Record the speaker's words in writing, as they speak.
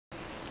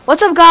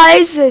What's up,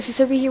 guys? This is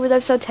Sophie here with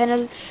episode 10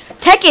 of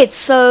Technic.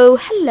 So,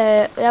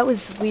 hello. That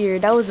was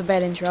weird. That was a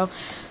bad intro.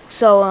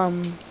 So,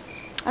 I'm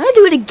gonna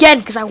do it again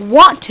because I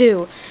want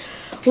to.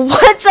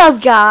 What's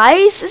up,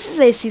 guys? This is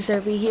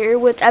iceteaslurpie here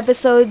with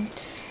episode.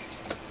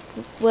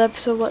 What?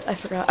 I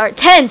forgot. Alright,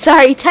 10.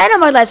 Sorry, 10 of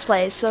my Let's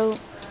Plays. So,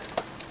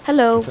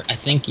 hello. I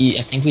think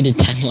we did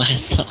 10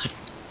 last time.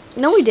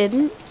 No, we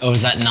didn't. Oh,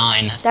 was that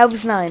 9? That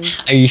was 9.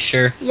 Are you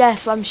sure?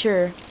 Yes, I'm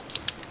sure.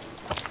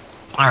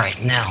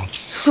 Alright, now.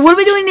 So what are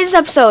we doing in this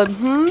episode?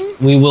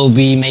 We will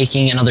be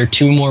making another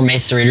 2 more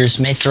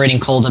macerating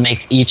coal to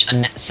make each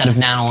a set of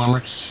nano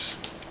armor.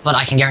 But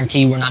I can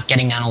guarantee we're not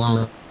getting nano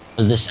armor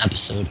for this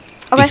episode.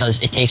 Okay.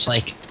 Because it takes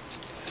like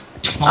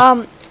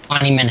 20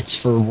 minutes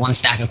for 1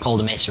 stack of coal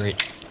to macerate.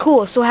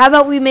 Cool. So how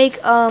about we make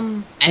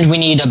And we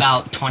need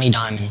about 20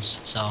 diamonds,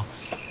 so.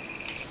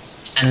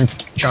 And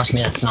trust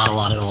me, that's not a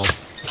lot at all.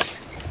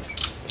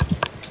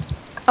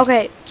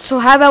 Okay, so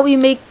how about we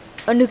make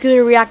a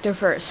nuclear reactor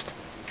first?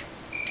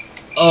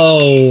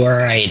 Oh,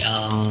 alright,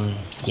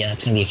 yeah,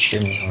 that's gonna be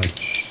extremely hard.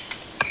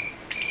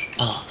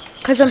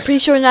 Because I'm pretty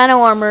sure nano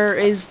armor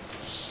is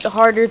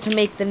harder to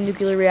make than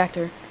nuclear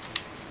reactor.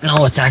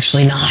 No, it's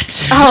actually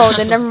not. Oh,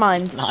 then never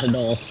mind. Not at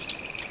all.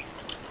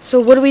 So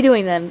what are we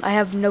doing then? I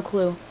have no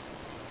clue.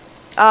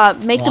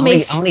 Make the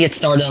mace. I'm gonna get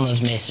started on those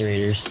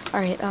macerators.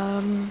 Alright,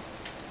 And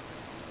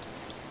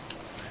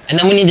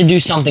then we need to do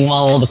something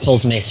while all the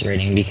coal's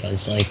macerating,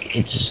 because, like,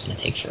 it's just gonna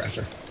take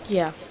forever.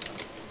 yeah.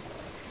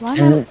 Why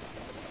And not?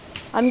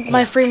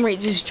 My frame rate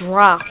just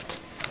dropped.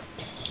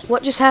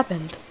 What just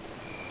happened?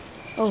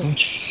 how Oh,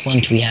 much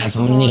flint we have?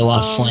 I'm gonna need a lot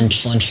of flint.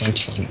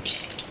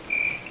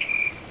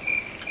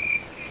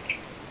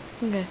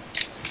 okay.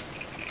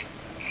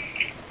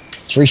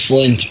 3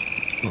 flint.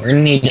 We're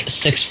gonna need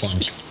 6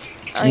 flint.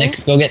 Are Nick,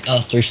 you? go get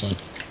 3 flint.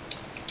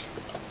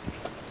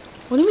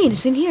 What do you mean?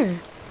 It's in here.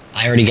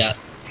 I already got.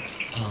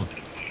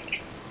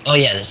 Oh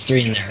yeah, there's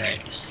 3 in there,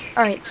 right?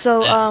 Alright,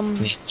 so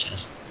give me a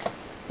chest.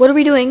 what are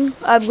we doing?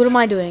 What am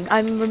I doing?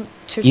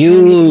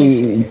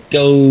 You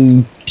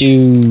go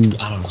do.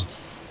 I don't know.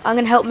 I'm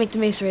gonna help make the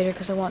macerator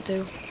because I want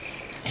to.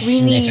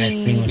 We Nick, need.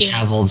 I pretty much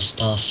have all the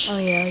stuff. Oh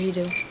yeah, you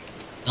do.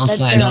 The only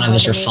thing I don't have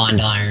is refined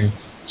iron.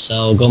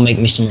 So go make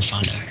me some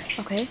refined iron.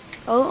 Okay.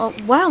 Oh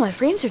wow, my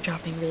frames are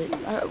dropping really.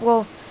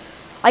 Well,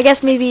 I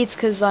guess maybe it's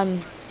because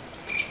I'm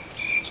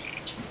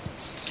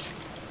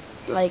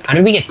like. How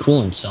did we get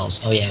coolant cells?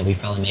 Oh yeah, we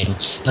probably made them.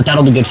 But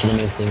that'll be good for the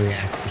nuclear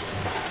reactors. So.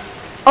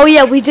 Oh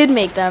yeah, we did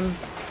make them.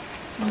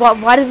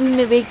 Why did we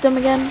make them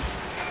again?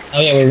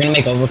 Oh yeah, we were gonna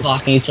make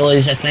overclocking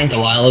utilities, I think, a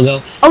while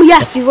ago. Oh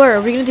yes, we were.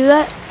 Are we gonna do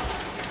that?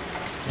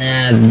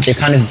 They're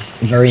kind of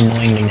very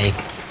annoying to make.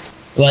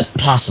 But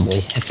possibly,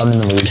 if I'm in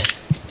the mood.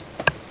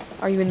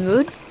 Are you in the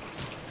mood?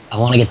 I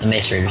want to get the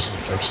macerators in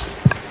first.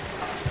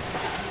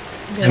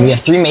 Okay. And we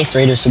have 3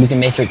 macerators, so we can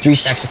macerate 3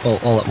 stacks of coal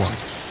all at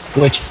once.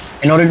 Which,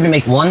 in order to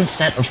make 1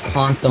 set of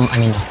not quantum,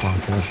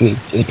 it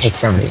would take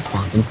forever to get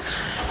quantum.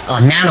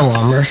 Nano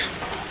armor,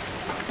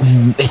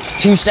 it's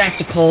 2 stacks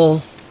of coal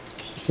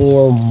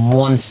for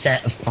 1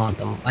 set of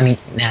quantum.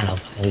 Nano.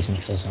 I always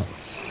mix those up.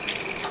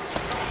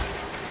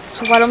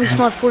 So why don't we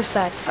smelt 4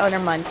 stacks? Oh,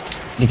 never mind.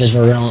 Because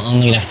we're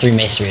only gonna have 3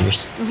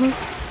 macerators.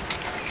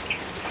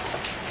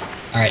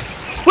 Alright.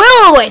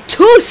 Wait,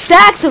 2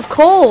 stacks of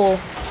coal.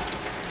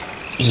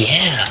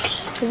 Yeah.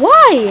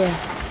 Why?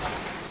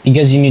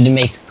 Because you need to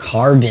make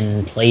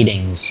carbon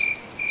platings.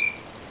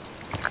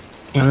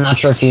 I'm not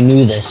sure if you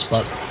knew this,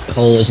 but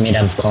coal is made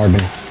out of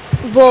carbon.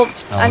 Well,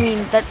 I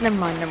mean that. Never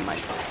mind.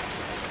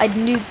 I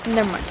knew.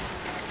 Never mind.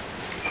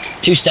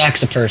 2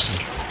 stacks a person.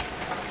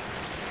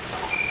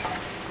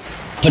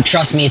 But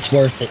trust me, it's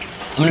worth it.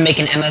 I'm gonna make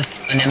an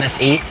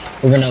MFE.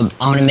 I'm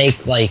gonna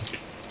make like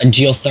a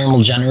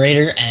geothermal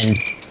generator and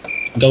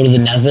go to the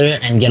nether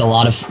and get a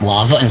lot of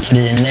lava and put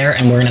it in there,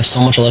 and we're gonna have so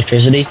much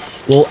electricity.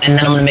 And then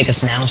I'm gonna make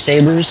us nano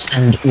sabers,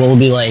 and we'll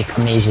be like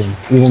amazing.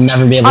 We will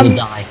never be able to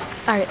die.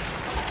 Alright.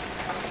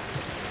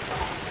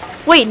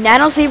 Wait,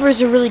 nano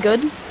sabers are really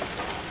good?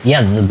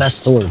 Yeah, the best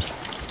sword.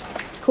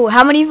 Cool.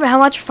 How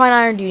much refined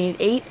iron do you need?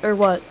 8 or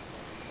what?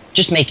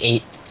 Just make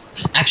 8.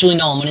 Actually,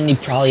 no, I'm gonna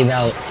need probably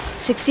about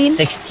 16?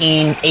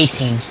 16,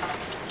 18.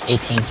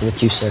 18 for the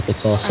 2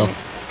 circuits also. Right.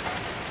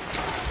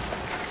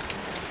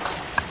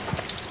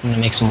 I'm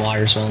gonna make some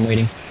wires while I'm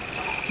waiting.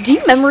 Do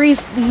you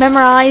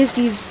memorize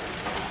these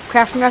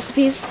crafting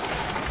recipes?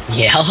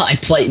 Yeah, I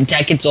play in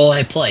tech, it's all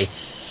I play.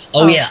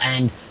 Oh yeah,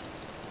 and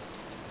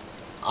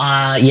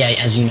yeah,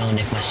 as you know,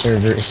 Nick, my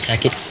server is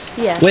Techit.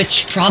 Yeah.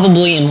 Which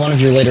probably in one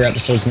of your later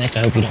episodes, Nick,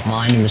 I hope you don't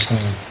mind, I'm just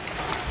gonna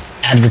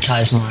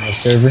advertise my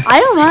server. I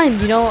don't mind,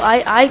 you know,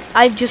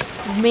 I just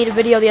made a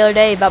video the other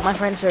day about my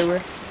friend's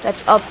server.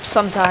 That's up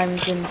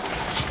sometimes, and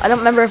I don't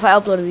remember if I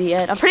uploaded it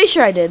yet. I'm pretty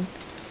sure I did.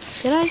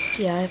 Did I?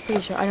 Yeah, I'm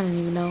pretty sure. I don't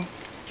even know.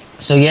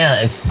 So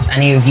yeah, if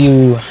any of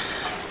you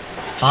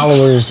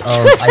followers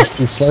of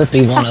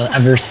iceteaslurpie want to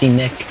ever see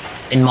Nick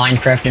in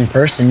Minecraft in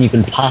person, you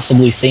could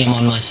possibly see him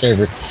on my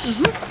server.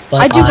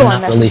 But I do go on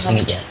I'm not that releasing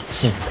it sometimes. yet.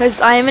 Soon. Because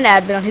I am an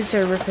admin on his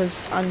server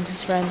because I'm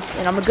his friend,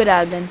 and I'm a good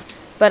admin.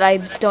 but I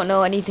don't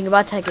know anything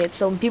about Technic.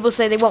 So when people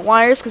say they want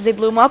wires because they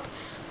blew them up,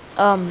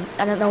 I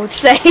don't know what to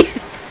say.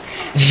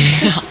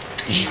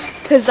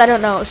 Because I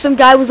don't know. Some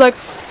guy was like,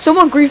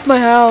 someone griefed my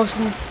house,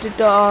 and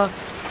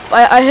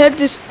I had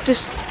this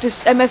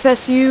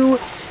MFSU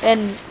and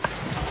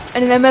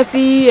an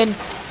MFE and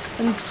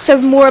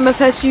 7 more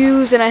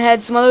MFSUs, and I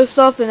had some other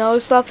stuff and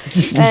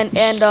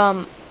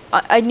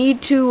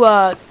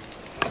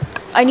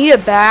I need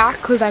it back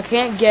because I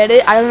can't get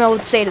it. I don't know what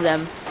to say to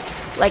them.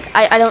 Like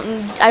I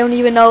don't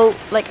even know.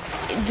 Like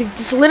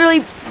this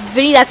literally,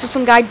 Vinny. That's what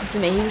some guy did to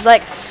me. He was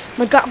like,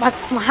 my God, my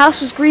house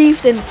was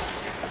griefed and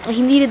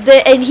he needed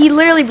and he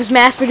literally was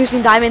mass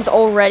producing diamonds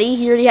already.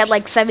 He already had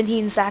like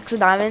 17 stacks of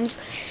diamonds,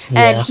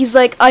 and he's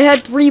like, I had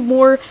 3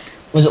 more.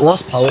 Was it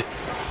Lost Poet?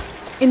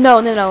 No.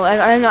 I don't know.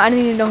 I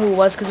didn't even know who it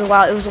was because it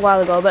was a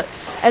while ago. But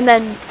and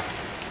then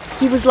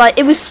he was like,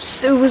 it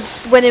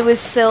was when it was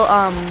still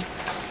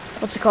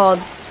what's it called?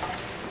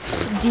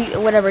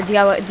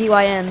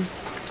 DYN.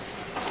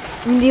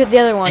 The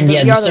other one. And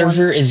yeah, the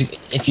server is,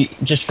 if you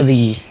just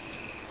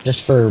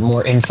for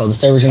more info, the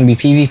server is going to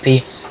be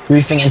PvP.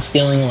 Griefing and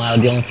stealing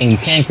allowed. The only thing you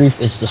can't grief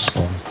is the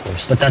spawn, of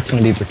course, but that's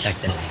going to be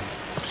protected anyway.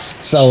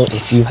 So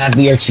if you have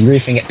the urge to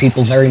grief and get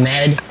people very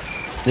mad,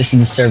 this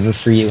is the server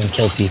for you, and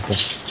kill people.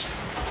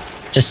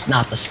 Just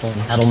not the spawn.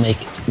 That'll make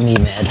me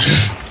mad.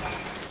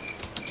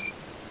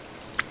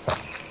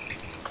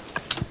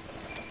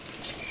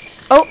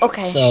 Oh,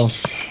 okay. So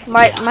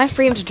my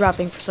frame's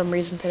dropping for some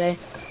reason today.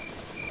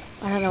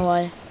 I don't know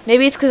why.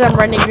 Maybe it's because I'm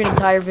rendering an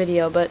entire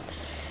video, but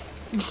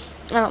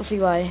I don't see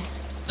why.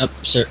 Oh,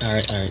 sir. All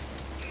right.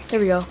 There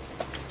we go.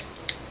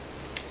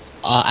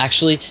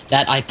 Actually,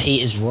 that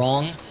IP is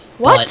wrong.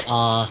 What?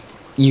 But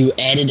you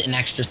added an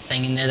extra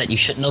thing in there that you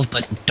shouldn't have.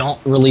 But don't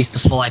release the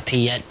full IP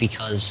yet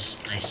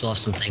because I still have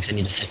some things I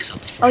need to fix up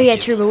before. Oh yeah,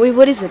 true. But wait,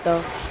 what is it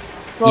though?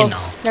 Well, you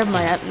know. Never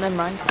mind. Never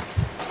mind.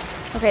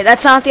 Okay,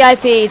 that's not the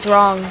IP. It's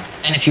wrong.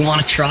 And if you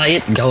want to try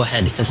it, go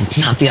ahead because it's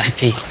not the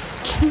IP.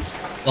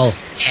 Well,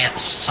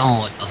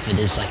 somewhat of it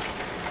is like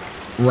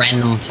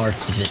random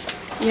parts of it.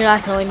 You're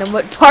not telling them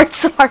what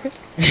parts are.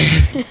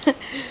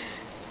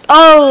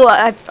 Oh,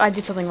 I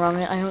did something wrong.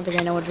 I don't think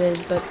I know what it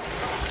is, but.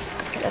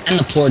 Okay, and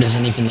the port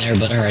isn't even there,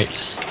 but alright.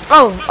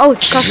 Oh,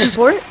 it's custom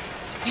port?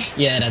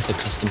 Yeah, that's a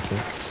custom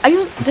port.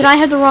 Did I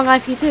have the wrong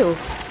IP too?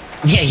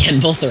 Yeah, you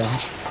had both wrong.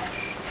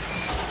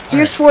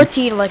 Here's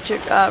 14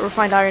 electric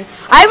refined iron.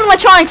 I have an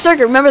electronic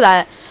circuit. Remember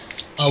that?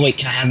 Oh wait,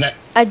 can I have that?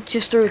 I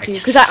just threw it to you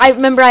because I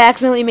remember I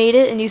accidentally made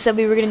it, and you said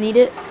we were gonna need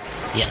it.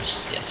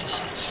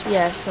 Yes.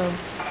 Yeah. So.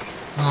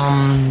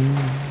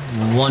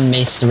 One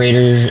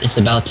macerator is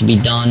about to be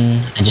done.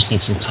 I just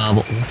need some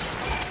cobble.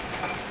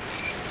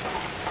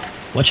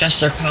 What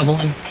chests are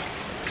cobbling?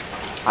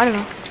 I don't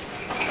know.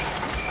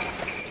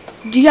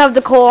 Do you have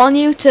the coal on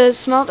you to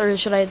smelt, or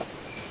should I?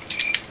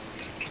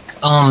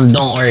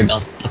 Don't worry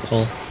about the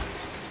coal.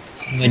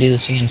 How do I do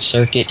this again?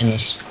 Circuit in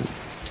this.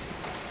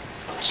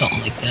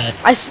 Something like that.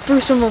 I threw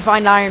some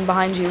refined iron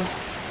behind you.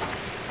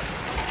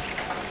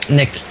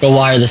 Nick, go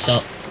wire this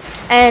up.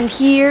 And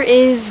here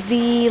is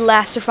the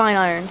last refined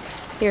iron.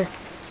 Here.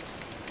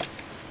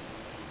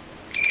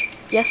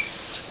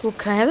 Yes. Well,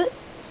 can I have it?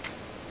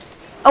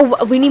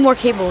 Oh, we need more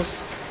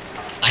cables.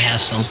 I have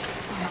some.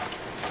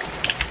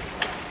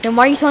 Then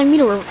why are you telling me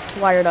to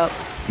wire it up?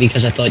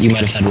 Because I thought you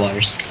might have had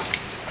wires.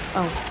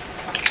 Oh.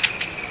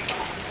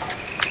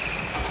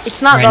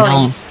 It's not Now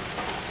going.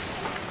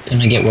 I'm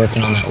gonna get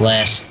working on that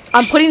last.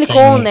 I'm putting the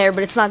coal in there,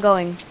 but it's not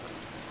going.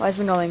 Why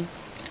isn't it going?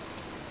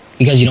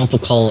 Because you don't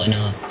put coal in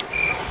a.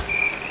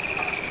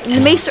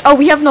 Oh,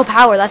 we have no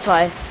power. That's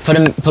why.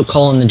 Put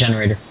coal in the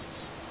generator.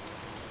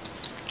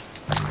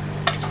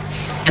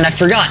 And I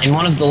forgot in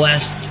one of the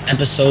last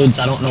episodes,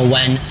 I don't know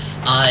when,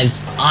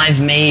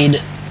 I've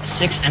made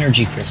 6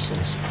 energy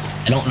crystals.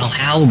 I don't know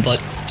how,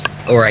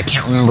 or I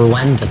can't remember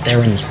when, but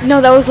they're in there.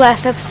 No, that was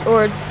last episode,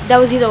 or that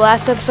was either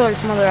last episode or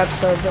some other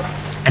episode. But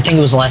I think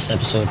it was the last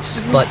episode.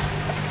 But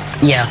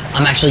yeah,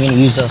 I'm actually gonna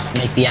use those to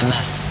make the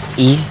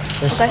MFE.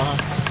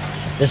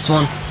 This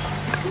one,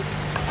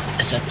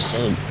 this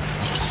episode.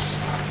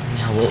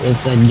 Now, what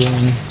was I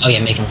doing? Oh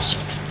yeah, making the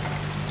circuit.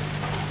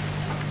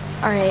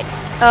 All right.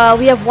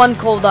 We have 1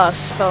 coal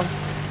dust, so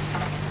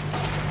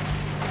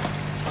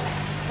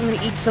I'm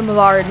gonna eat some of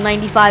our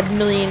 95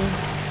 million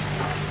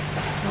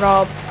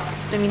raw.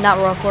 I mean, not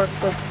raw pork,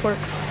 but pork.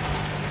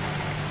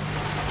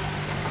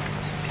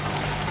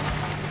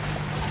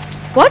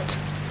 What?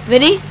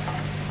 Vinny?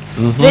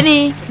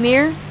 Vinny, come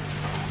here.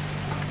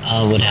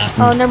 What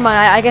happened? Oh, never mind.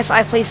 I guess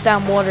I placed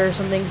down water or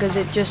something because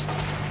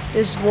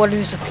this water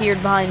just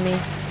appeared behind me.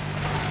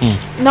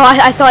 No,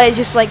 I thought it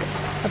just like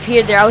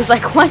appeared there. I was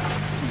like, what?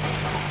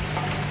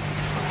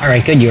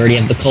 Alright, good. You already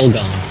have the coal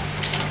going.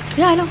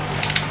 Yeah, I know.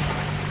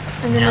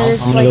 And then now, I'm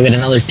gonna go get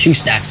another 2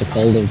 stacks of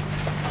coal to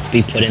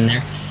be put in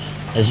there.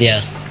 Cause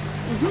yeah,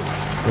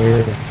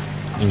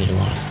 we need a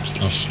lot of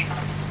stuff.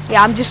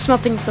 Yeah, I'm just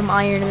smelting some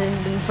iron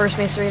in the first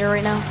macerator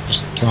right now.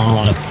 Just throwing a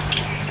lot of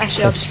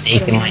Actually, I'll just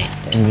steak in my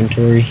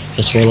inventory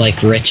because we're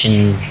like rich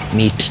in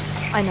meat.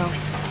 I know.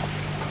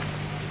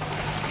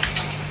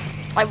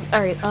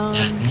 Alright,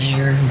 That in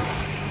there.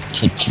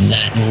 Put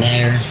that in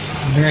there.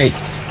 Alright.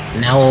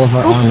 Now all of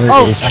our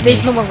armor is...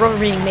 there's no more rubber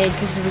being made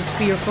because it was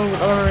fearful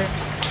with armor.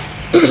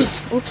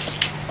 Oops.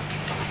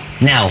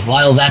 Now,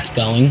 while that's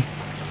going,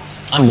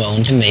 I'm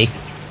going to make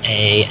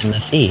a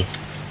MFE.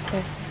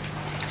 Okay.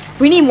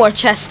 We need more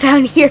chests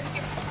down here.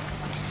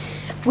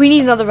 We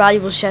need another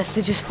valuable chest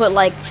to just put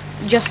like,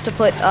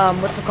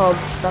 what's it called,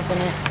 stuff in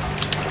it.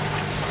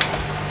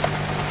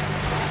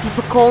 You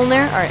put coal in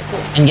there? Alright, cool.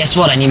 And guess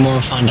what? I need more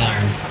refined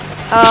iron.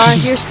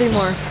 Here's 3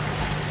 more.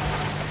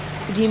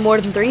 You need more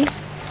than 3?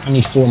 I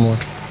need 4 more.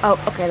 Oh,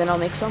 okay, then I'll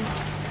make some.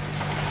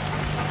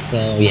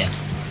 So, yeah.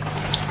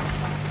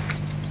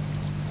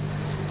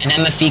 An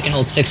MFE can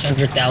hold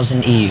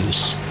 600,000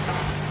 EUs,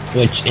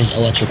 which is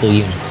electrical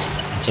units.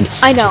 That's what it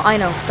says. I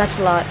know. That's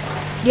a lot.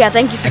 Yeah,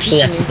 thank you for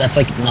Actually, teaching me. that's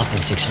like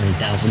nothing,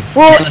 600,000.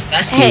 Well, An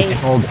MFSU hey. can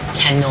hold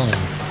 10 million.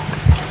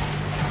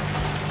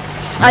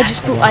 I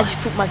just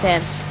pooped my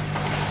pants.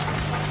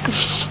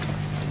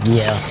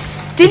 Yeah.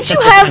 Didn't you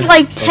have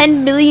like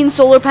 10 million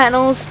solar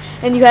panels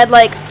and you had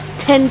like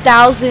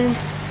 10,000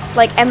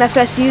 like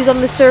MFSUs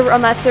on the server,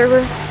 on that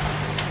server?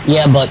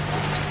 Yeah, but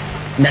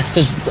that's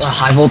because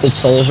high voltage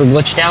solars were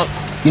glitched out.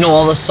 You know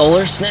all the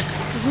solars, Nick?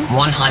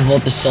 One high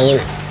voltage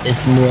solar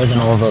is more than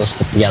all of those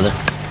put together.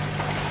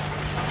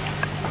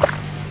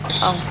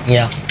 Oh.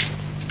 Yeah.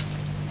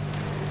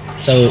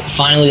 So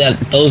finally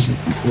those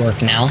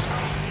work now.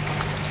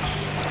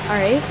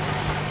 Alright.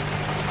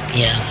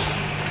 Yeah.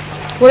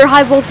 What are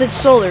high voltage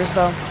solars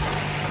though?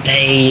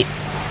 They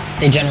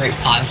generate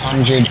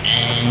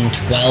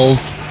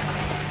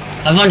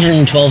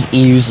 512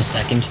 EUs a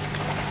second.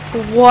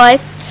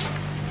 What?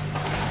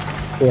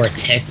 Or a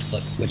tick,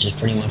 but which is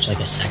pretty much like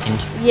a second.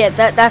 Yeah,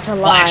 that's a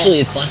lot. Well, actually,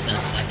 it's less than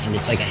a second.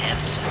 It's like a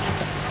half a second.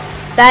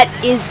 That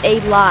is a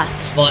lot.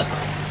 But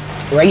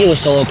regular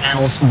solar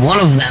panels, one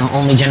of them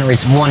only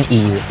generates 1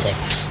 EU a tick.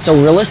 So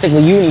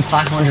realistically, you need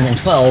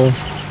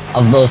 512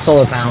 of those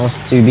solar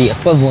panels to be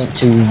equivalent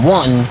to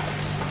 1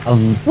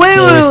 of.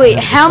 Wait.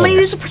 How many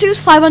does it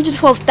produce?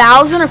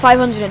 512,000 or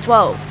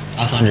 512?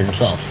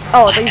 512.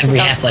 Oh, I think every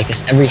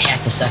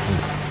half a second.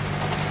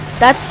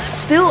 That's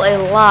still a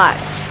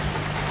lot.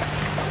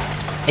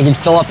 It can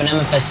fill up an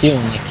MFSU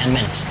in like 10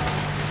 minutes.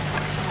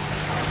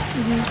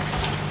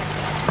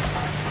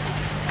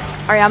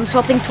 Alright, I'm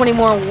smelting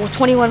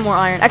 21 more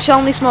iron. Actually, I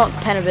only smelt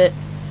 10 of it.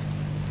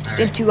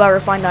 Right. 2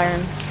 refined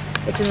iron.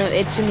 It's in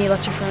the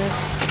electric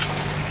furnace.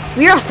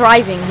 We are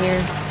thriving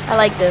here. I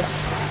like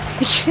this.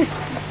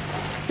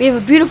 We have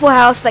a beautiful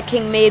house that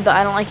King made, but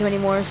I don't like him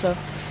anymore. So,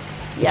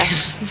 yeah.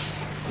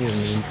 You're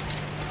mean.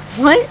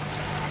 What?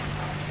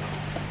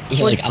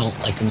 You're like, I don't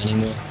like him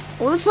anymore.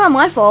 Well, it's not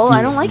my fault.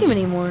 I don't like him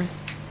anymore.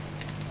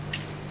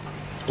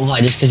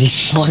 Why? Just because he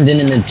spawned in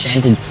an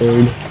enchanted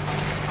sword?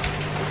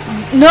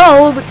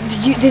 No, but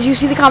did you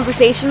see the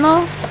conversation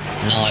though?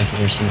 No, I've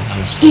never seen the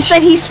conversation. He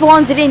said he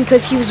spawned it in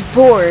because he was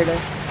bored.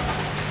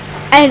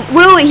 And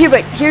wait,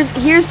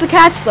 here's the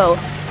catch though.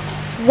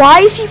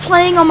 Why is he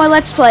playing on my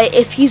Let's Play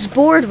if he's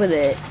bored with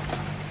it?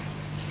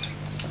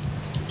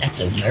 That's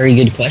a very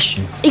good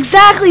question.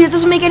 Exactly, that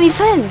doesn't make any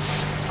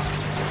sense.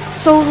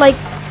 So like,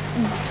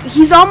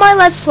 he's on my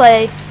Let's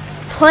Play,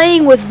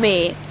 playing with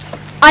me.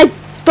 I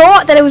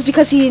thought that it was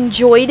because he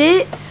enjoyed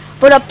it,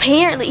 but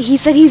apparently he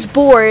said he's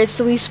bored,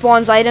 so he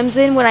spawns items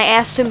in. When I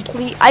asked him,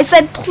 please, I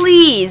said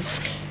please,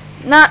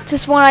 not to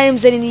spawn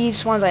items in, and he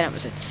spawns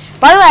items in.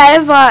 By the way, I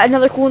have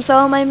another coolant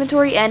cell in my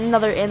inventory and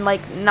another in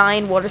like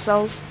 9 water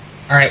cells.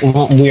 All right,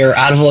 well, we're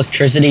out of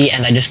electricity,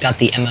 and I just got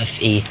the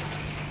MFE.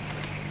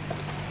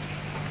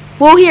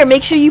 Well, here,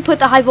 make sure you put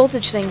the high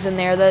voltage things in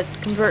there that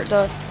convert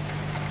the.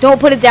 Don't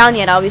put it down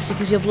yet, obviously,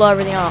 because you'll blow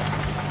everything up.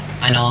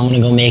 I know. I'm gonna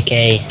go make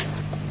a.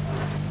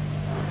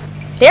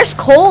 There's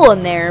coal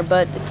in there,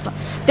 but it's not.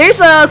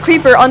 There's a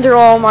creeper under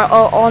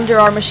under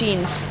our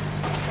machines.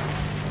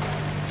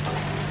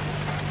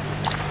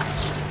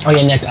 Oh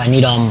yeah, Nick. I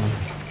need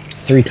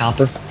 3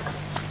 copper.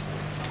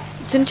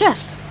 It's in the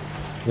chest.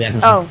 We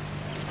have. Oh.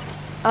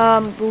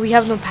 But we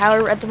have no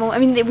power at the moment.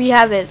 I mean, we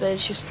have it, but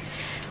it's just.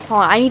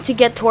 Hold on, I need to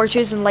get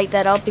torches and light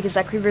that up because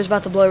that creeper is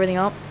about to blow everything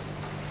up.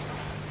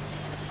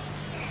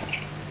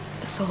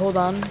 So hold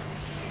on.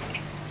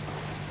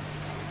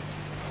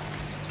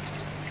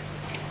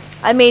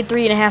 I made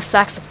 3.5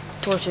 sacks of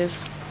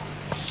torches.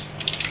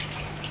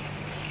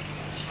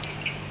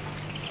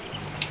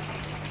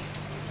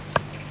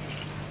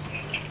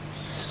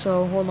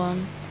 So hold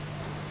on.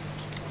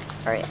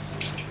 All right.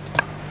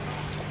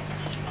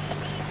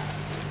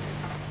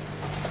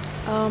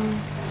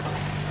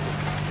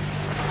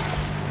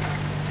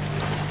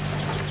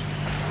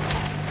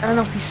 I don't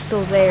know if he's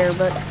still there,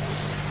 but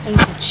I need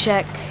to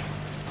check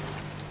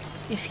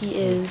if he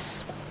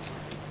is.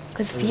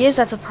 Because if he is,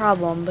 that's a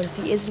problem. But if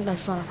he isn't,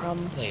 that's not a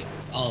problem. Wait.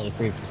 Oh, the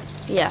creeper.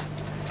 Yeah.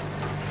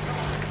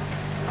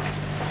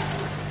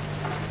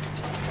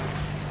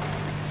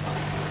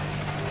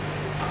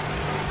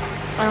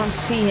 I don't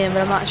see him,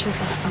 but I'm not sure if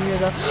he's still here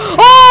though.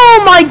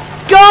 Oh my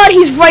God,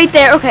 he's right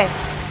there. Okay.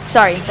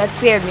 Sorry, that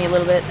scared me a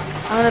little bit.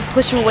 I'm gonna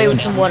push him away with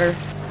some water.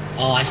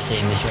 Oh, I see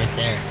him. He's right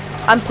there.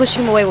 I'm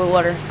pushing him away with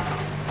water.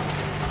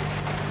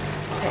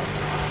 Okay.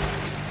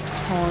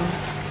 Hold on.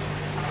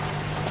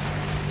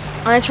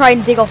 I'm gonna try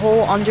and dig a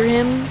hole under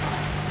him.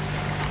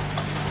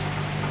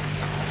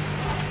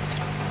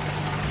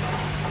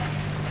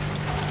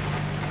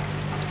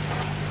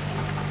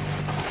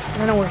 I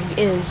don't know where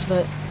he is,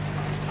 but...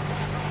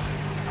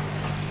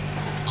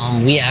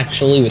 We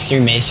actually, with 3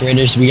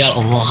 macerators, we got a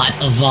lot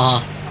of,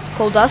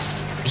 coal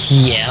dust?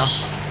 Yeah.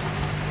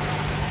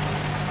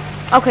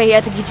 Okay, yeah,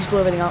 I think he just blew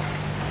everything up.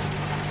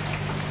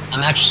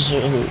 I'm actually...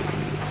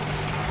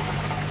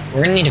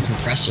 We're gonna need a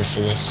compressor for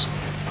this.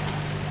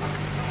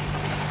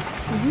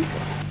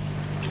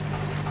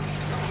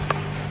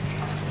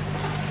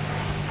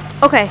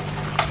 Okay.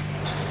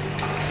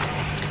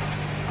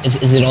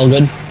 Is it all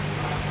good?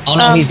 Oh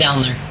no, he's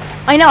down there.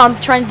 I know, I'm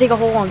trying to dig a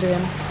hole under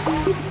him.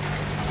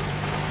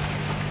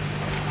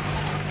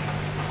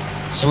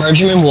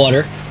 Submerge him in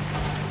water,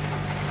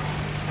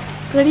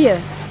 Good idea.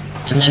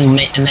 and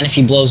then if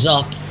he blows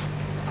up,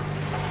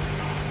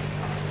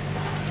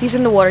 He's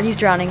in the water, he's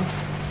drowning.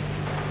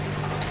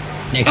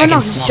 Nick, Oh, I no,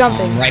 can he's snuff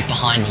jumping. him right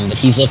behind him, but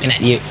he's looking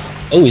at you.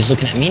 Oh, he's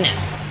looking at me now.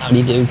 How do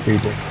you do,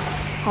 creeper?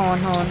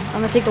 Hold on.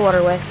 I'm gonna take the water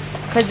away.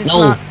 Because it's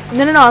No. not...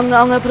 No, I'm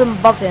gonna put him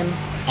above him.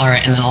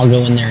 Alright, and then I'll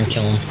go in there and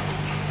kill him.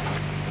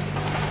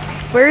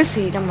 Where is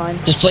he? Never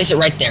mind. Just place it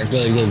right there.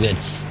 Good.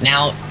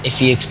 Now, if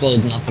he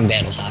explodes, nothing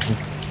bad will happen.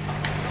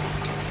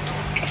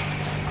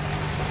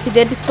 He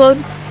did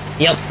explode?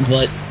 Yep,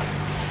 but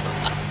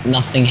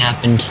nothing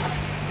happened.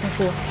 Okay,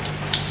 cool.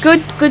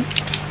 Good.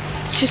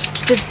 Just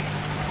the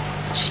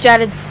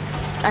strategy.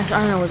 I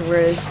don't know what the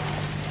word is.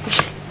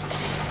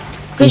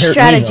 Good He hurt me,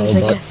 strategies, though,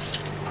 I but- guess.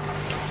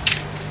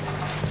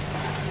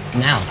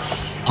 Now,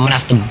 I'm gonna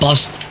have to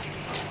bust.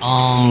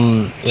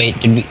 Wait,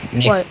 did we?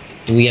 Nick, What?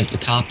 do we have the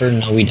copper?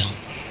 No, we don't.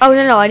 Oh,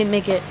 no, I didn't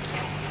make it.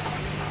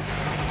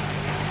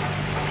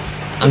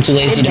 I'm too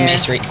It's lazy in to there.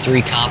 macerate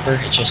 3 copper.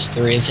 It's just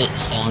 3 of it,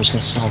 so I'm just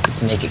gonna smelt it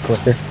to make it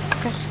quicker.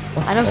 Okay.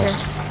 I don't care.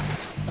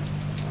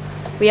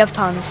 We have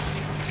tons.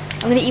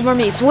 I'm gonna eat more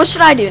meat. So what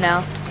should I do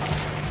now?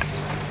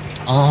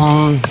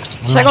 I'm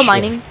Should I not go sure.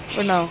 mining?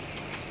 Or no?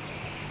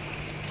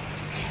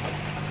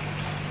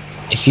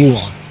 If you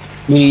want.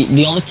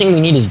 The only thing we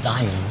need is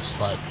diamonds,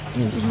 but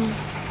you know.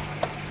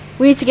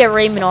 We need to get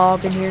Raymond all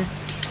up in here.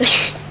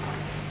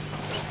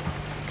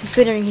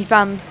 Considering he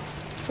found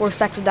 4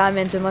 stacks of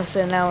diamonds in less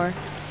than an hour.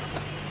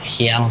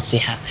 Yeah, I don't see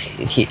how.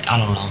 I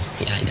don't know.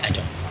 Yeah, I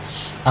don't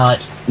know.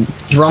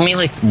 Throw me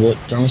like wood.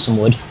 Throw me some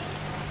wood.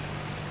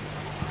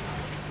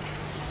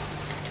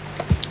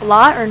 A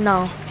lot or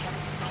no?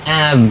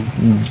 Nah,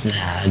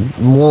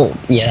 more.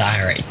 Yeah,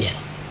 alright. Yeah.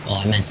 Well,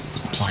 I meant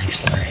planks,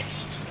 but alright.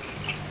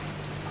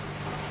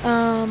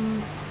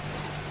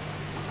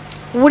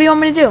 What do you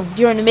want me to do?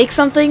 Do you want me to make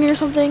something or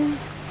something?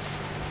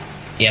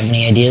 Do you have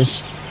any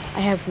ideas? I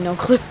have no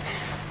clue.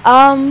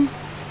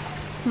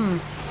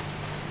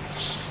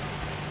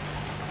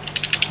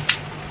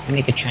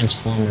 Make a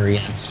transformer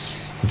again.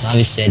 Because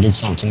obviously I did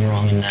something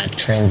wrong in that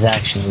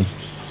transaction of...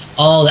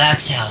 Oh,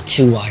 that's how.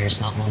 2 wires,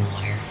 not 1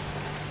 wire.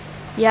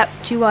 Yep,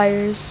 2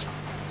 wires.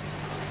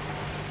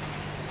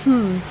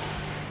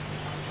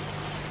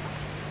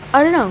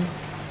 I don't know.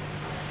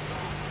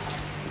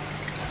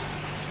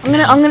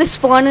 I'm gonna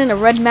spawn in a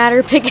red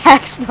matter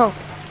pickaxe. No,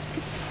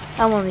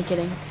 I'm only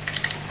kidding.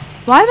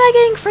 Why am I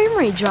getting frame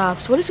rate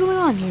drops? What is going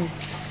on here?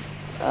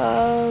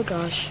 Oh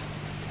gosh.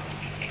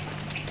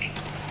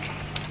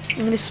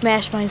 I'm gonna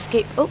smash my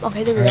escape. Oh,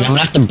 okay, there we Alright, go. I'm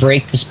gonna have to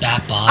break this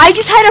bat box. I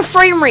just had a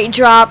frame rate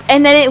drop,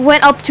 and then it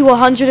went up to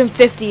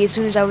 150 as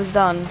soon as I was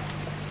done.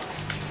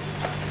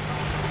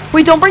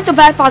 Wait, don't break the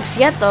bat box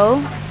yet,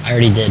 though. I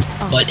already did.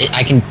 Oh. But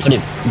I can put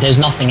it... There's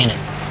nothing in it.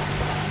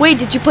 Wait,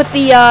 did you put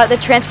the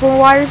transformer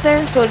wires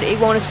there so it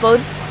won't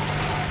explode?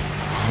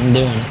 I'm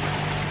doing it.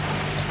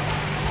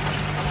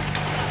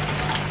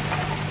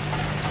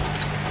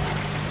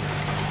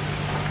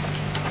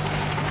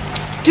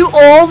 Do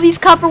all these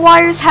copper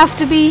wires have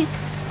to be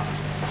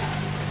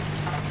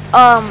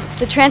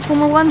the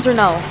transformer ones or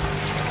no?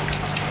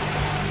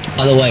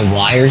 By the way,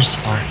 wires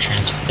aren't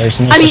There's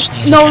no I such thing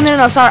mean, as a no,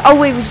 transformer. sorry. Oh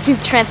wait, we just need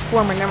the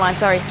transformer. Never mind.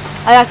 Sorry,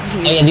 I got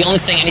confused. Oh yeah, the only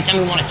thing, anytime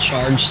we want to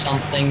charge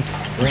something,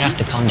 we're gonna have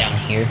to come down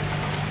here.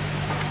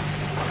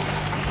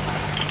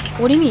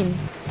 What do you mean?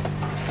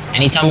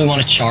 Anytime we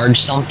want to charge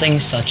something,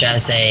 such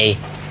as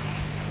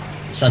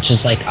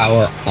like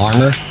our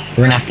armor,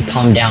 we're gonna have to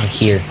come down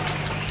here.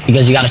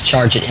 Because you gotta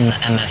charge it in the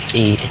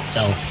MFE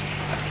itself.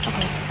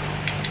 Okay.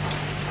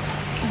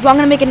 Well, I'm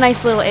gonna make a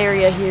nice little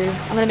area here.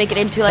 I'm gonna make it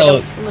into like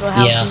a little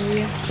house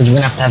area. Because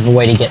we're gonna have a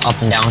way to get up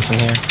and down from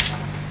here.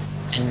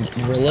 And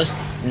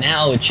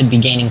now it should be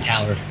gaining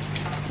power.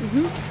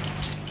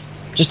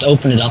 Just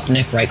open it up,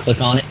 Nick. Right click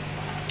on it.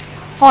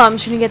 Hold on, I'm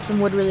just gonna get some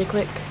wood really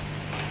quick.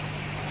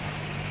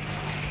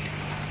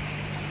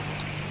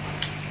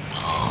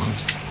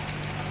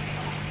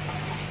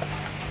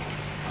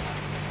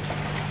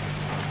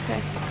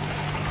 Okay.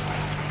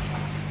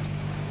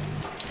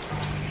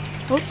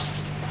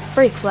 Oops.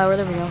 Break flower,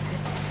 there we go.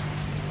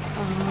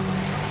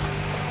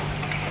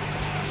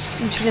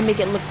 I'm just gonna make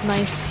it look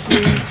nice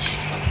here.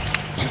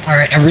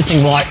 Alright,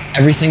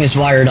 everything is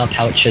wired up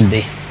how it should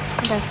be.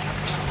 Okay.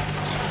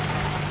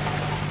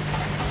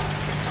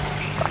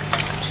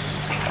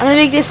 I'm gonna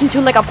make this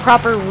into like a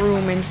proper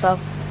room and stuff.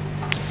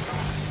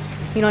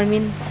 You know what I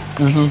mean?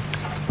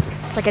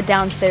 Mm-hmm. Like a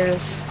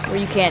downstairs where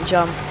you can't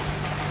jump.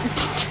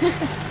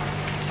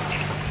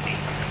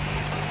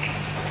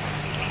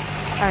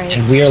 Alright.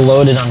 And we are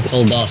loaded on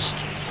coal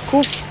dust.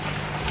 Cool.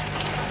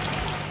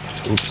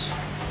 Oops.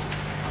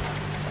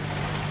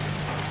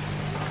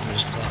 I'm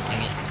just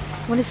collecting it.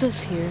 What is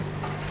this here?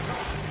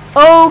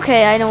 Oh,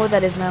 okay, I know what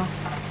that is now.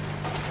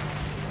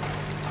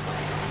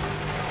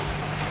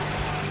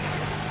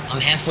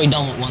 I'm halfway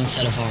done with one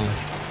set of armor.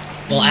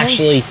 Well, Nice.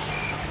 actually,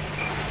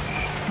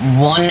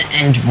 1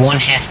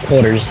 1/2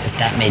 quarters, if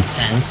that made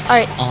sense.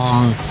 Alright.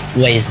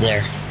 Ways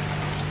there.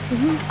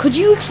 Could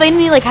you explain to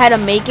me like how to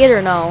make it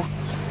or no?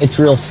 It's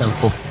real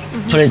simple.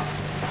 But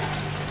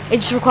It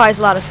just requires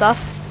a lot of stuff.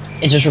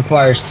 it just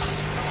requires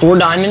 4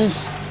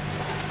 diamonds.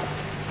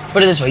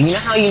 Put it this way, you know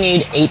how you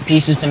need 8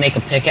 pieces to make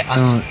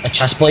a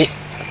chest plate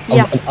of,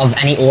 Yeah. of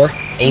any ore?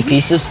 8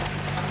 pieces.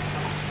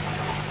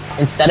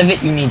 Instead of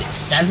it, you need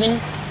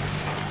 7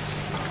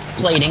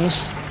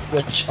 platings,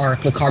 which are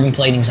the carbon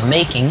platings I'm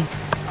making,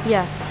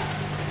 Yeah.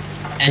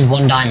 and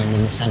 1 diamond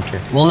in the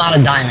center. Well, not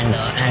a diamond,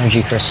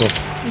 energy crystal.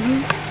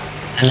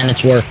 And then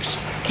it works.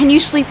 Can you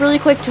sleep really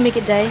quick to make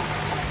it day?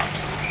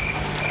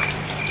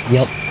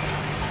 Yep.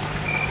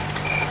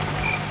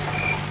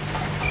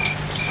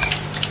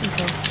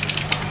 Okay.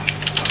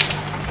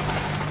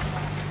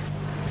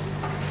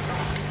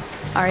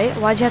 Alright,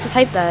 why'd you have to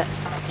type that?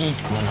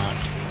 Why not?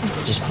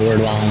 Just bored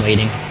while I'm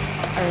waiting.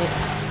 Alright.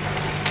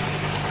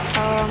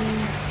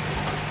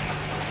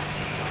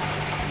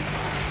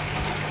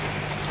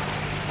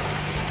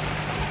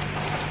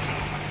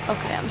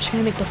 Okay, I'm just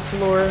gonna make the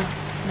floor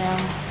now.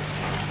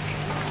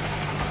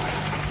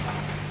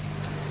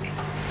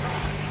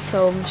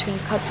 So I'm just gonna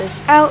cut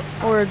this out,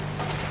 or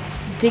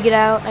dig it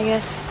out, I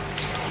guess.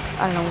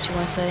 I don't know what you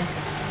want to say.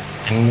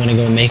 I'm gonna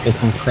go make a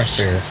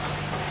compressor.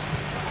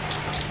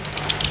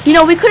 You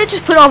know, we could have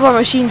just put all of our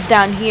machines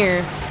down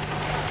here.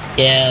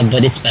 Yeah,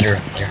 but it's better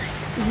up there.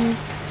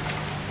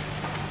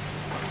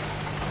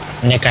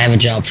 Nick, I have a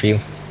job for you.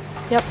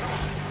 Yep.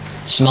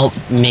 Smelt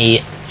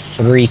me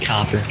 3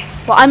 copper.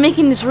 Well, I'm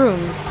making this room.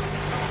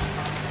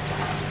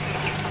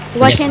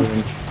 Why Forget can't... the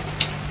room,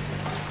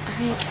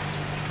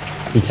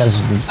 Alright. because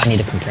I need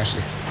a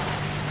compressor.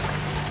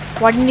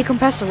 Why do you need a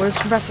compressor? What is a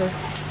compressor?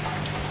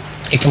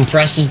 It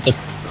compresses the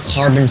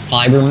carbon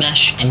fiber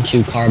mesh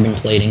into carbon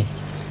plating.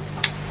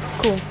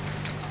 Cool.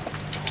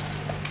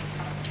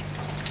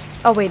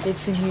 Oh wait,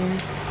 it's in here.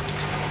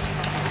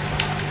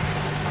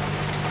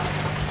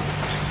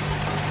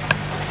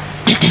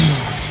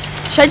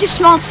 Should I just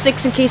smelt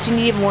 6 in case you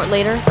need it more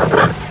later?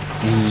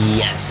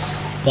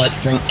 Yes. But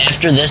from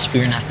after this,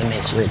 we're gonna have to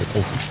macerate it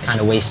because it's kind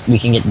of waste. We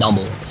can get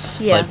double.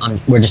 Yeah. But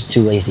we're just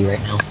too lazy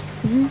right now.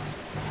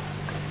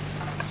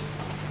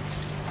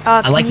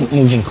 I like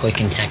moving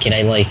quick in Technic.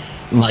 I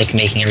like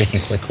making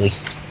everything quickly.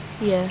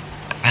 Yeah.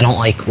 I don't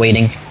like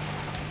waiting.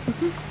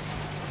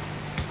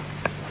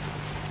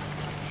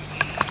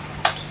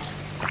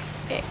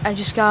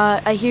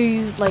 I hear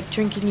you like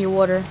drinking your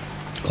water.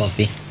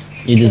 Coffee.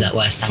 You did that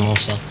last time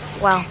also.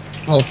 Wow.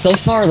 Well, so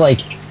far,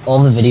 like,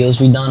 all the videos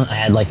we've done, I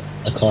had, like,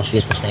 a coffee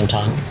at the same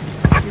time.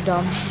 You're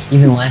dumb.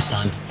 Even last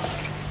time.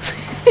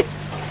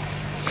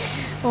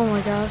 Oh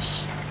my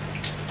gosh.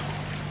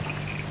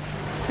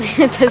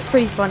 That's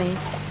pretty funny.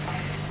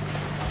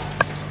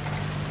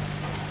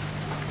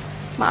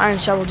 My iron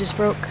shovel just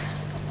broke.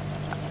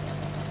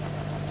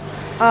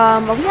 Are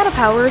we out of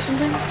power or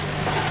something?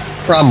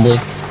 Probably.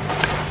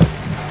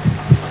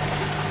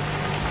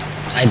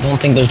 I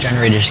don't think those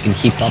generators can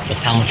keep up with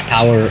how much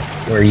power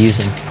we're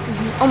using.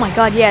 Oh my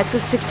god, yeah, it's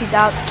just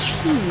 60,000.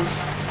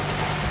 Jeez.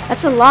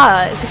 That's a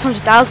lot.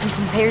 600,000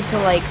 compared to,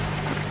 like,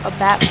 a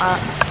bat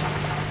box.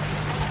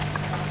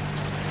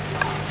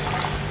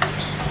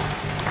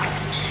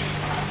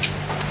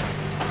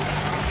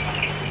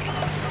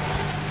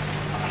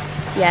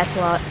 Yeah, it's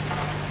a lot.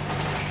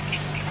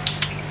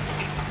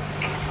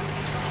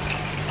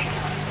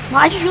 Well,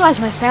 I just realized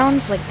my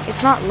sound's, like,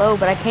 it's not low,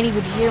 but I can't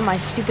even hear my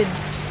stupid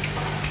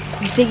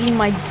digging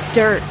my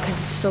dirt because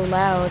it's so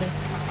loud.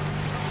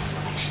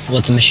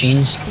 What, the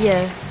machines?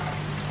 Yeah.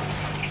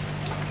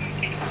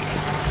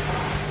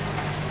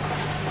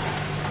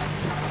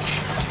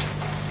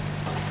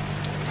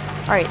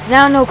 Alright,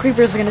 now no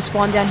creepers are gonna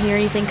spawn down here or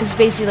anything because it's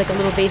basically like a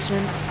little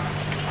basement.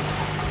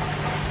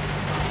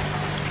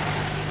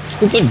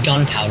 Who put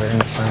gunpowder in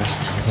the furnace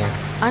down here?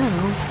 I don't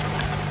know.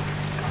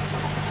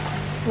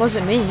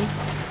 Wasn't me.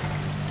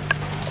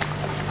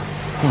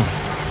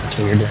 That's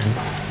weird then.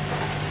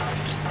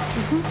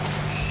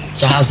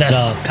 So how's that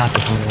copper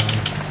coming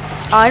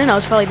along? I don't know,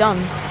 it's probably done.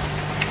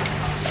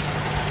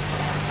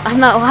 I'm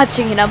not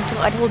watching it.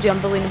 I told you I'm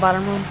building the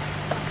bottom room.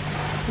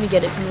 Let me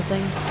get it from the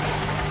thing.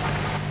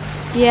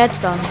 Yeah, it's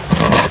done.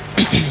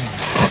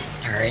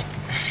 Alright.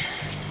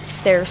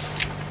 Stairs.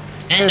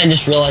 And I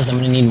just realized I'm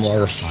gonna need more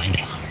refined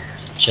iron.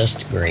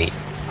 just great.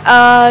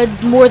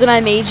 More than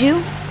I made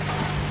you?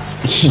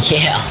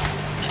 Yeah,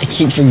 I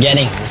keep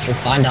forgetting. This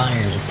refined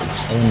iron it's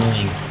so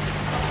annoying.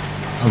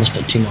 I'll just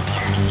put 2 more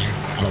iron in there.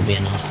 That'll be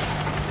enough.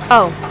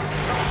 Oh.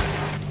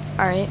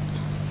 Alright.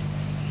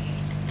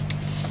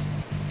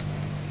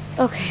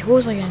 Okay, what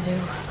was I gonna do?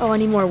 Oh, I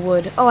need more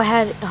wood. Oh, I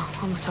had... Oh,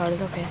 I'm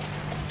retarded. Okay.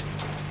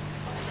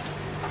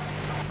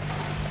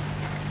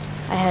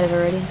 I had it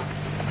already.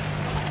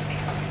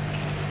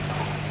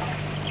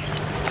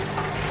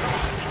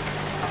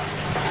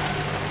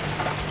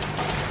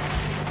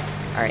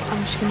 Alright,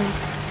 I'm just gonna...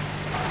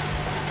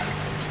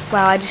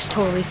 Wow, I just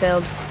totally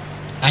failed.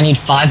 I need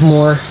 5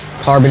 more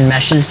carbon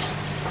meshes.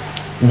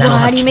 Then Well, I'll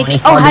how have do you 20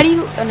 make... carbon. Oh, how do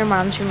you... Oh, never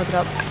mind, I'm just gonna look it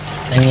up.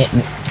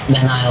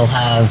 Then I'll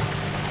have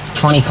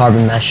 20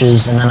 carbon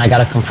meshes, and then I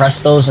gotta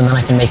compress those, and then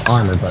I can make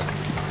armor, but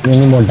we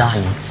need more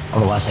diamonds.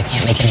 Otherwise, I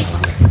can't make any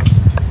armor.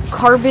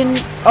 Carbon...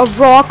 A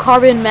raw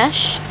carbon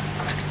mesh?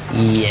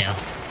 Yeah.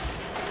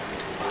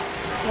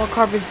 Raw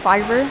carbon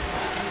fiber?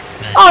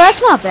 Mesh. Oh,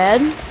 that's not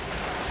bad.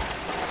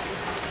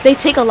 They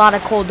take a lot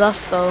of coal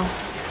dust, though.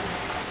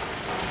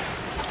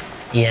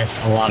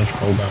 Yes, a lot of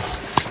coal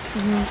dust.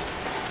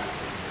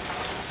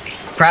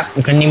 Crap,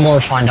 I'm gonna need more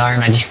refined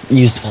iron. I just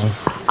used one.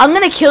 I'm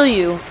gonna kill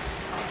you.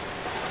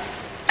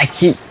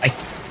 You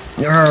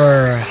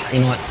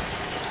know what?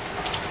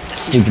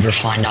 Stupid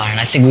refined iron.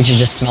 I think we should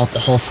just smelt the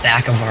whole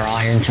stack of our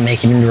iron to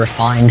make it into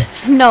refined.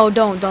 No,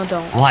 don't.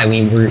 Why?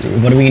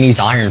 What are we gonna use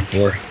iron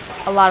for?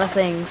 A lot of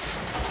things.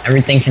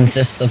 Everything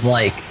consists of,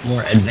 like,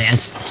 more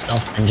advanced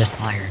stuff than just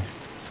iron.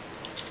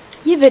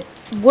 Yeah, but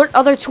what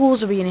other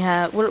tools are we gonna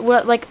have?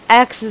 What like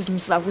axes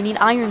and stuff? We need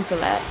iron for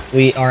that.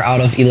 We are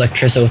out of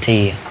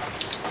electricity.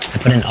 I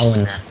put an O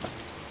in that.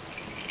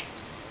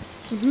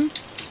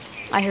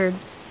 I heard.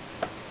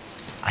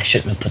 I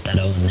shouldn't have put that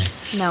O in there.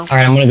 No.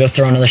 Alright, I'm gonna go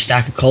throw another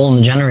stack of coal in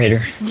the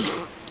generator.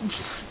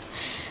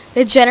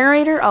 The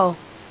generator? Oh.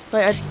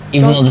 But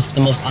Even though this is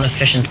the most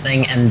inefficient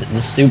thing and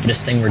the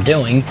stupidest thing we're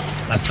doing,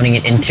 by putting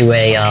it into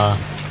a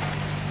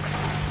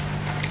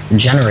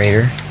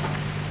generator,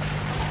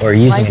 or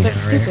using why is a that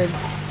generator. stupid?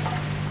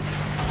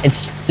 It's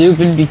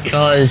stupid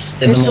because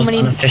they're There's the so most many-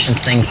 inefficient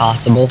thing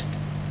possible.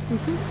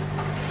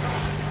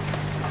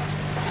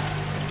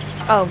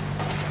 Oh.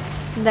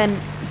 Then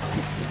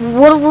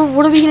what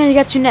are we gonna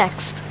get to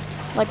next?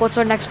 Like, what's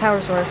our next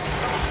power source?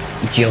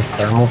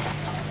 Geothermal.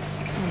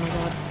 Oh my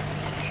god.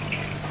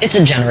 It's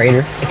a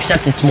generator,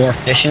 except it's more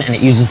efficient and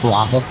it uses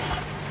lava.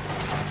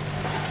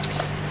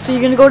 So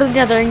you're gonna go to the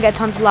nether and get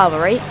tons of lava,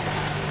 right?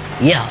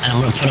 Yeah, and I'm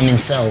gonna put them in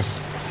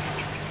cells.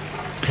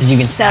 Because you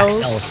can stack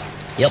Cells? cells.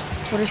 Yep.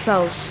 What are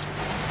cells?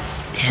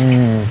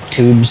 10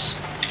 tubes.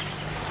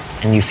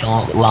 And you fill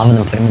out with lava and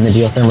then put them in the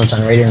geothermal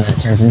generator and that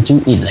turns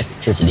into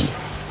electricity.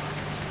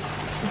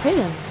 Okay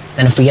then.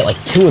 Then if we get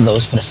like 2 of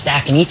those, put a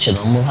stack in each of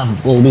them,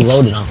 we'll be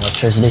loaded on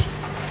electricity.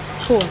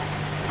 Cool.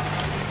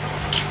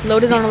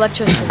 Loaded on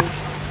electricity.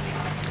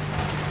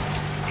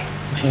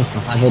 I need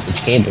some high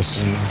voltage cables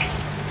soon though.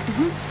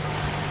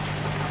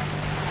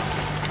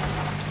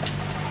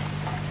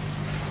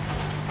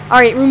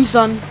 Alright, room's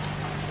done.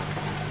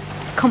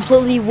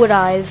 Completely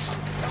woodized.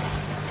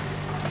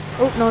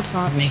 Oh, no it's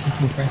not. Make a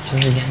compressor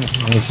again. I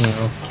don't even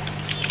know.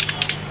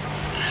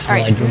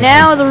 Alright,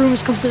 now the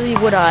room's completely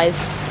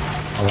woodized.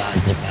 Oh wow, I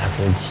did it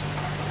backwards.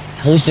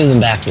 I always do them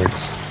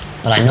backwards.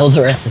 But I know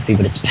the recipe,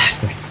 but it's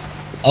backwards.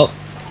 Oh.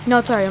 No,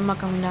 it's alright, I'm not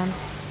coming down.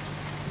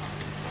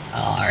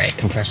 Alright,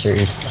 compressor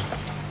is the...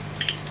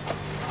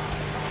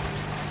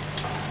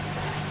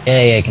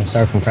 Yeah, I can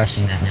start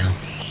compressing that now.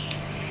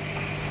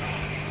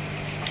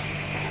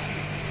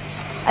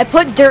 I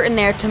put dirt in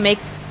there to make...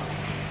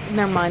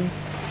 Never mind.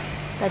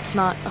 That's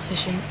not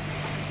efficient.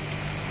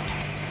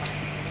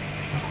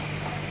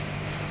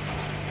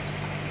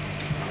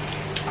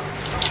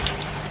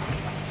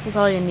 We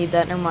probably didn't need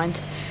that, never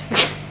mind.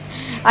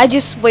 I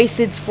just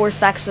wasted 4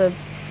 stacks of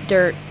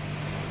dirt.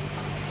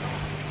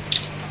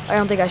 I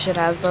don't think I should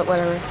have, but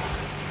whatever.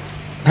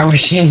 Our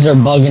machines are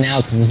bugging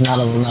out because there's not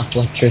enough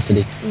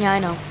electricity. Yeah, I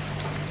know.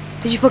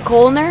 Did you put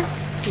coal in there?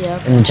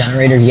 Yeah. In the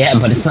generator, yeah,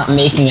 but it's not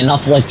making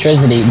enough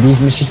electricity. These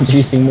machines are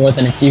using more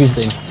than it's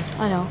using.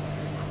 I know.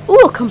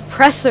 Ooh, a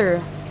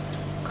compressor.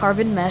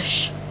 Carbon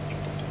mesh.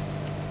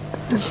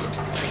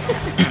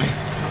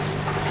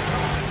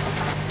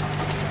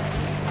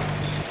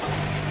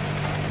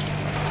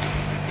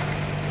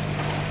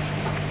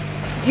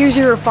 Here's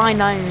your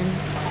refined iron.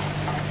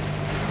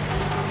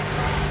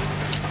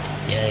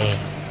 Yay.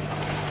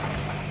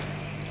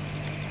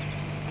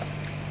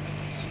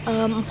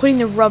 I'm putting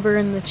the rubber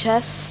in the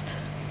chest.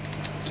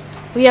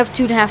 We have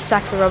 2.5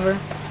 sacks of rubber.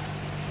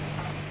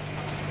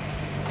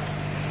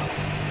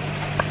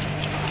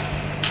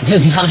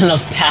 There's not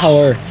enough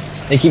power.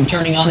 They keep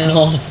turning on and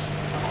off.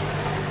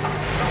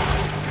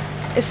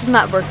 This is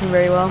not working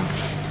very well.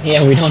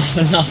 Yeah, we don't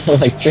have enough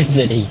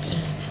electricity.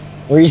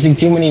 We're using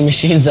too many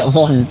machines at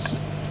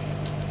once.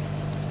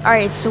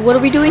 Alright, so what are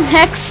we doing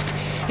next?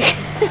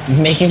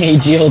 Making a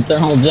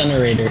geothermal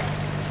generator.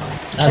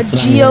 That's a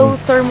what I'm doing.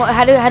 geothermal...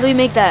 How do we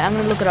make that? I'm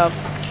gonna look it up.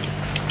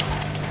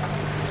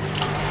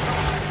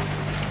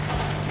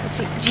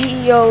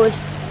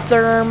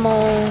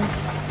 geothermal.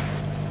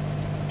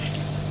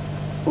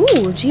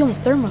 Ooh,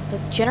 geothermal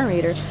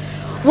generator.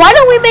 Why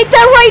don't we make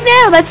that right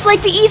now? That's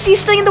like the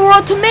easiest thing in the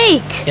world to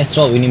make. Guess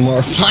what? We need more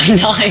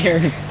refined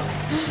iron.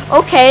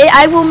 Okay,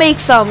 I will make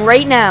some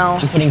right now.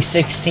 I'm putting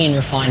 16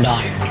 refined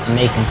iron. I'm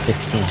making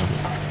 16 of it.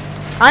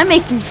 I'm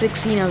making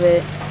 16 of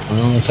it. And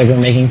then it looks like we're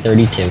making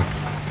 32.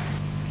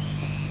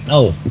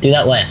 Oh, do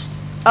that last.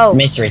 Oh.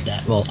 Macerate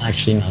that. Well,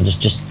 actually, no.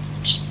 Just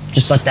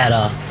let that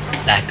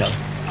that go.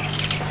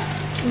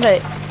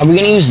 Right. Are we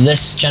gonna use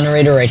this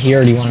generator right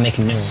here, or do you want to make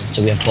a new one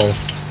so we have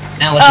both?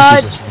 Now let's just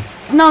use this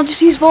one. No,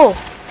 just use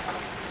both.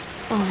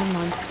 Oh, never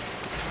mind.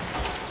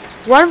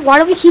 Why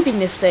are we keeping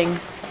this thing?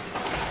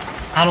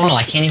 I don't know.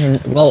 I can't even.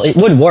 Well, it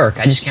would work.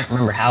 I just can't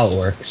remember how it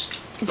works.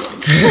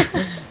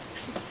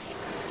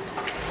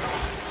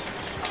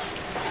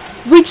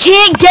 We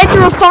can't get the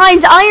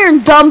refined iron,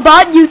 dumb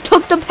butt. You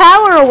took the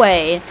power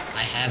away.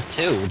 I have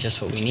two.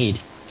 Just what we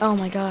need. Oh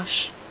my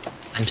gosh.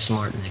 I'm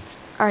smart, Nick.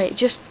 All right,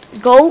 just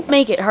go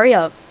make it. Hurry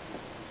up.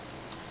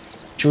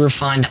 Two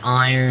refined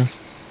iron.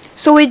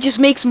 So it just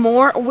makes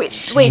more. Wait.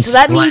 So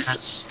that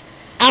means.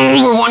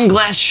 Oh, we're one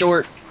glass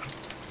short.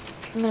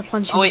 I'm gonna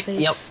punch you Oh wait. in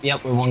the face.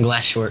 Yep. We're one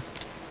glass short.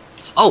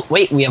 Oh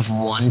wait, we have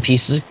one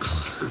piece of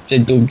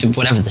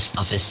whatever this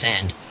stuff is,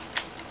 sand.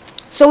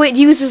 So it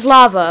uses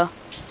lava.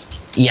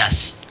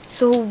 Yes.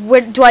 So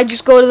where do I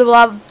just go to the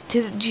lava?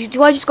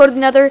 Do I just go to the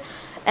Nether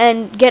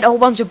and get a whole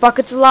bunch of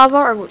buckets of lava,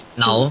 or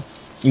No,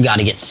 you got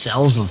to get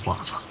cells of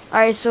lava. All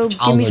right, so give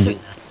I'll me go some. do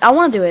that. I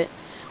want to do it.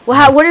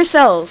 Well, what are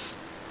cells?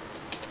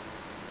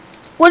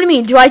 What do you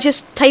mean? Do I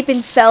just type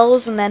in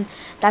cells and then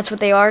that's what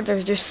they are?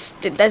 There's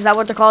just is that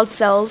what they're called?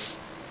 Cells?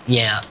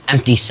 Yeah,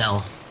 empty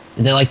cell.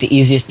 They're like the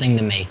easiest thing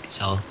to make.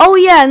 So. Oh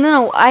yeah,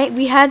 no,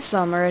 we had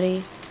some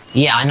already.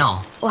 Yeah, I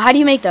know. Well, how do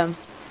you make them?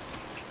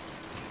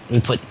 We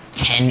put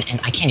 10, and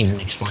I can't even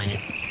explain it.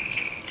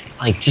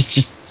 Like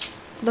just.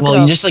 Look Well, it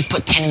you up. just like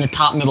put 10 in the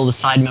top middle, the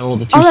side middle,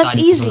 the two Oh, that's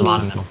side easy. middle, the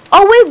bottom middle.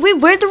 Oh wait,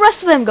 where'd the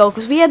rest of them go?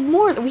 Because we have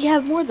more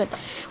than.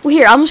 Well,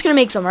 here, I'm just gonna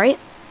make some, right?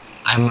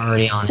 I'm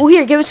already on it. Well,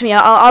 here, give it to me.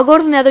 I'll go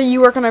to the Nether.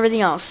 You work on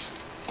everything else.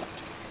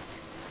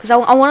 Because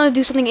I want to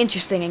do something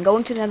interesting, and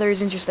going to the Nether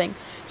is interesting.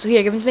 So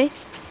here, give it to me.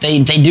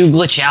 They do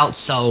glitch out,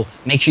 so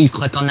make sure you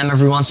click on them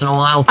every once in a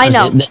while. I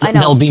know. I know.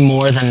 There'll be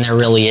more than there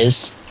really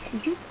is.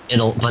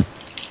 But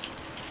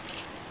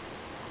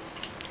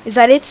Is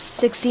that it?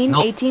 16,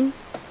 Nope. 18,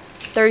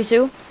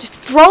 32? Just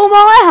throw them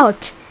all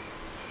out!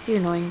 You're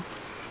annoying.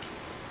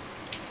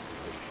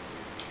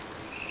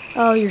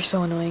 Oh, you're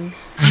so annoying.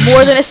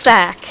 More than a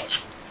stack.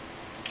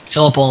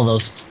 fill up all of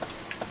those.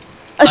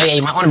 Oh yeah,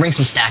 you might want to bring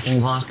some stacking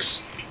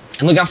blocks.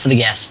 And look out for the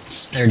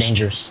guests. They're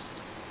dangerous.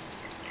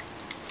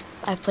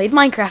 I've played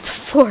Minecraft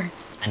before.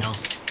 I know.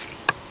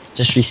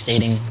 Just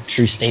restating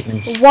true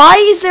statements. Why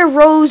is there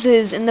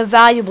roses in the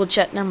valuable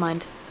chest? Never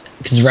mind.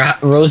 Because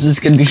roses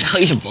could be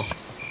valuable.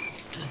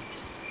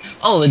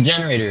 Oh, the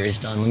generator is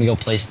done. Let me go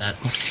place that.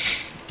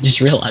 Just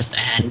realized I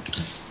had.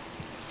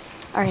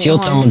 Alright,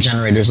 Geothermal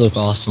generators look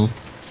awesome.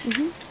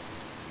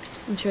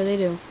 I'm sure they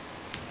do.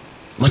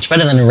 Much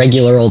better than a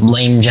regular old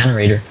lame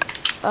generator.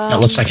 That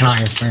looks like an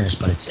iron furnace,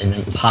 but it's an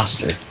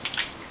imposter.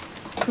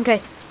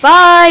 Okay.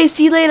 Bye!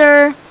 See you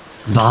later!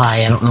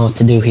 Bye, I don't know what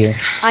to do here.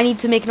 I need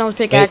to make another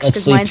pickaxe let's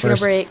because sleep mine's gonna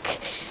first. break.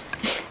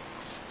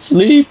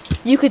 Sleep.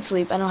 You could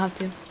sleep. I don't have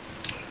to.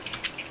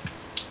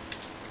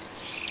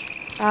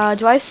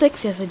 Do I have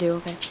 6? Yes, I do.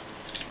 Okay.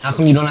 How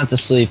come you don't have to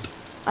sleep?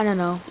 I don't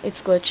know.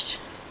 It's glitched.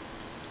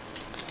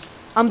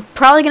 I'm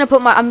probably gonna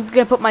put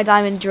my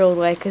diamond drill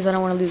away because I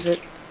don't want to lose it.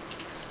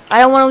 I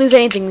don't want to lose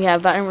anything we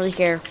have, but I don't really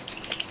care.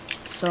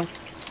 So.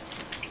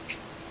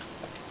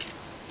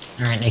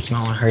 Alright, Nick, you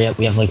might want to hurry up.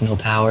 We have, like, no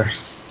power.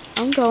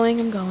 I'm going.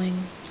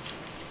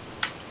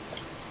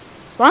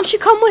 Why don't you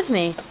come with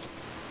me?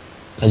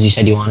 Because you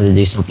said you wanted to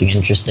do something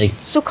interesting.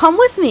 So come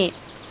with me.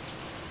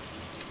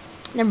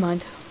 Never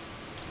mind.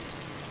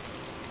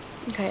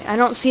 Okay, I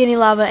don't see any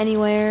lava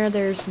anywhere.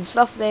 There's some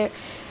stuff there.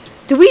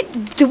 Did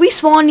we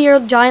spawn near a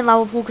giant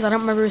lava pool? Because I don't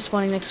remember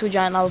spawning next to a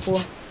giant lava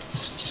pool.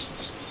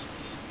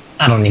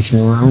 I don't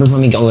even remember. Let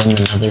me go in the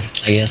Nether.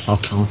 I guess I'll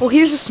come. Well,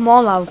 here's a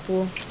small lava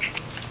pool.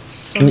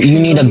 So I'm just You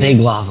gonna need go a here. big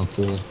lava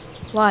pool.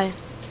 Why?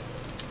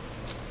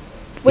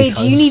 Wait,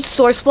 do you Because- need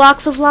source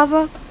blocks of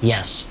lava?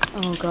 Yes.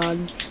 Oh god.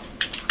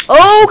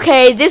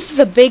 Okay, this is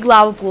a big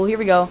lava pool. Here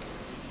we go.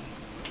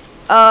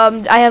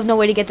 I have no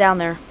way to get down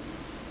there.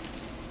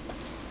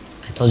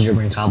 I told you to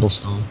bring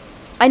cobblestone.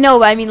 I know,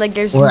 but I mean, like,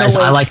 there's Or no as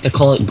way. I like to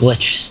call it,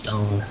 glitch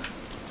stone.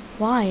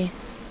 Why?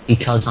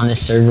 Because on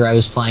this server I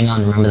was playing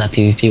on, remember that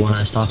PvP one I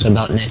was talking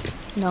about, Nick?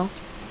 No.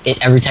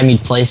 Every time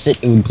you'd place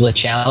it, it would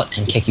glitch out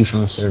and kick you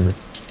from the server.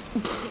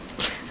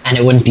 And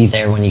it wouldn't be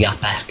there when you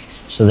got back.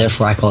 So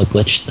therefore I call it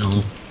glitch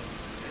stone.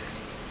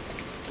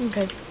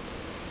 Okay.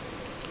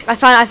 I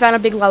found a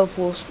big lava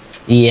pool.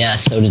 Yeah,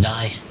 so did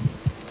I.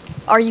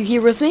 Are you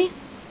here with me?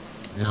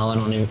 No, I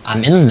don't even...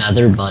 I'm in the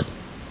Nether, but...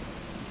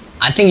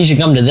 I think you should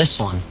come to this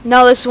one,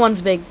 No, this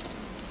one's big.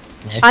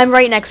 Nick. I'm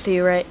right next to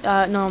you, right?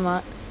 No, I'm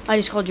not. I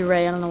just called you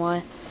Ray. I don't know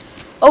why.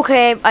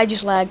 Okay, I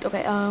just lagged.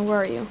 Okay, where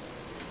are you?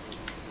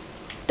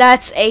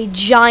 That's a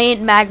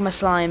giant magma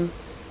slime.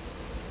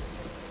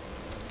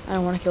 I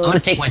don't want to kill it. I'm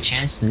gonna take my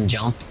chances and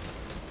jump.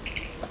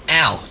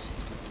 Ow.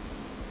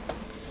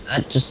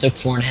 That just took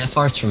 4.5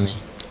 hearts from me.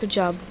 Good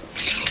job.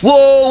 Whoa,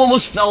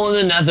 almost fell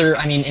in the nether,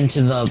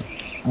 into the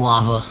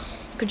lava.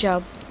 Good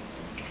job.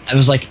 I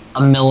was like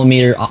a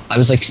millimeter, I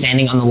was like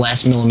standing on the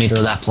last millimeter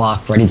of that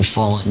block, ready to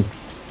fall in.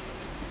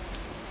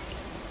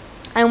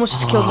 I almost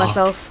just killed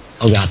myself.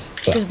 Oh god.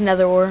 With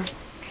nether ore.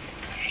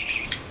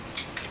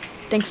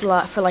 Thanks a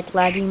lot for like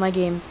lagging my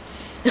game.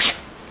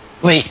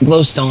 Wait,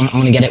 glowstone, I'm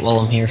gonna get it while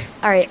I'm here.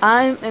 Alright,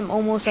 I am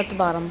almost at the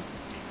bottom.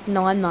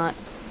 No, I'm not.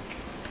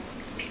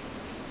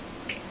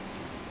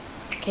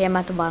 Okay, I'm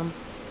at the bottom.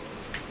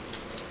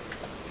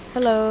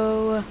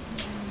 Hello.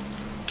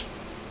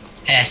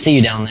 Hey, I see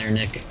you down there,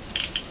 Nick.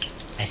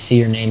 I see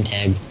your name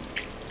tag.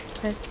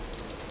 Okay.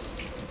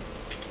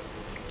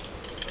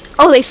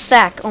 Oh, they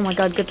stack. Oh my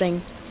god, good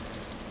thing.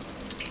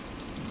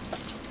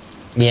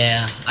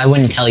 Yeah, I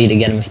wouldn't tell you to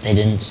get them if they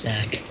didn't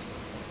stack.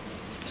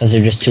 Because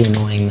they're just too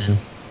annoying then.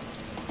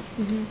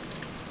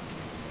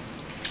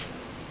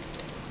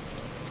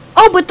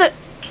 Oh, but the...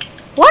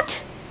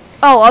 What?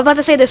 Oh, I was about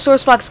to say the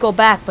source blocks go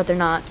back, but they're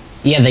not.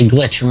 Yeah, they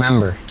glitch,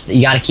 remember.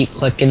 You gotta keep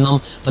clicking them,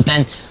 but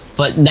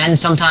then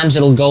sometimes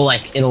it'll go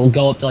up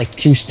to like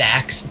 2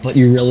 stacks, but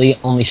you really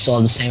only still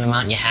have the same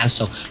amount you have,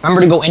 so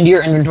remember to go into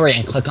your inventory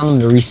and click on them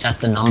to reset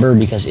the number,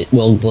 because it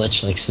will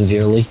glitch like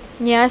severely.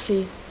 Yeah, I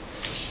see.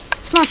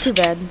 It's not too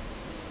bad.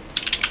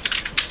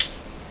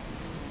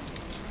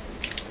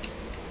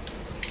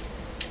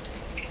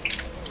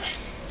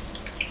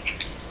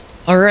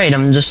 Alright,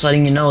 I'm just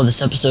letting you know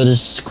this episode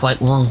is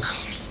quite long.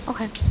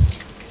 Okay.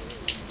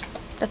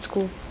 That's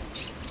cool.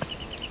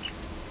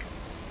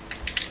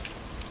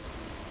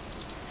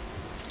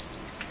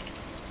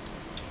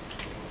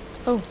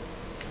 Oh.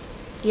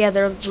 Yeah,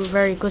 they're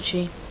very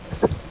glitchy.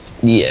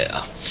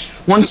 Yeah.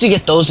 Once you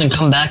get those and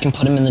come back and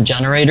put them in the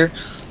generator,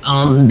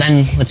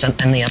 then let's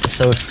end the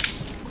episode.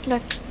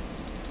 Okay.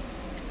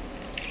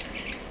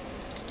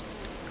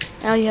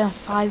 Oh yeah,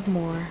 5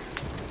 more.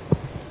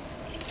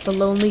 The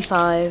lonely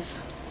 5.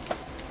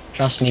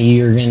 Trust me,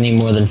 you're gonna need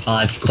more than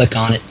 5. Click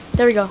on it.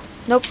 There we go.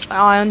 Nope.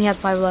 Oh, I only had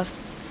 5 left.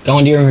 Go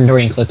into your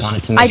inventory and click on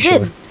it to make sure. I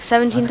did.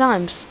 17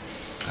 times.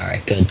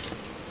 Alright, good.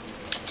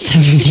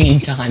 17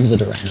 times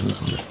at a random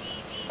number.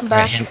 I'm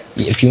back. Alright,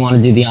 if you want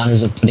to do the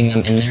honors of putting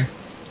them in there,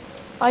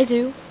 I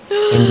do.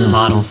 put them in the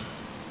bottom.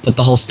 Put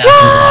the whole stack in the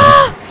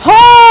bottom.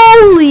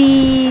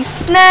 Holy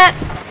snap!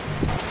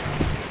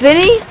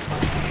 Vinny?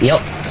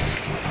 Yep.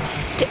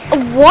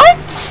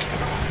 What?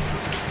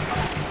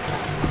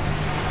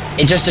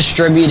 It just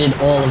distributed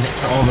all of it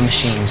to all the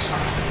machines.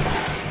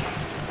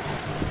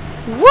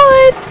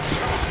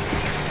 What?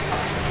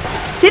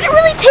 Did it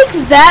really take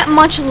that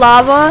much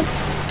lava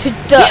to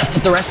Yeah,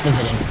 put the rest of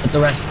it in. Put the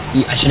rest.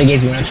 I should have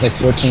gave you an extra like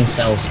 14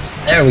 cells.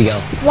 There we go.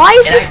 Why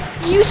is it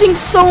using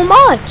so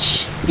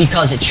much?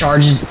 Because it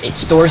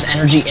stores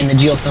energy in the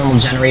geothermal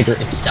generator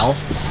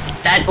itself.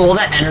 All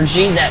that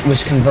energy that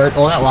was all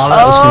that lava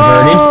that was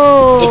converted,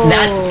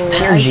 that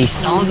energy,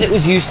 some of it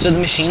was used to the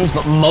machines,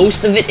 but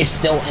most of it is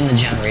still in the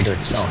generator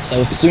itself, so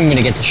it's soon going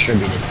to get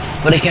distributed.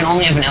 But it can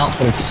only have an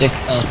output of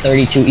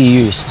 32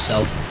 EUs,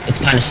 so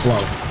it's kind of slow.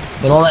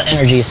 But all that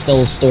energy is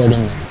still stored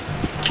in there.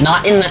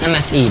 Not in the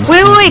MFE.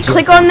 Wait,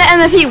 click on the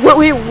MFE.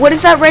 Wait, what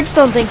is that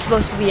redstone thing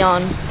supposed to be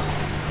on?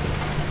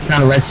 It's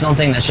not a redstone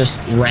thing, that's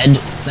just red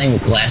thing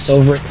with glass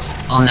over it.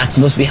 That's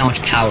supposed to be how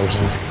much power's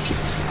in there.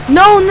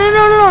 No.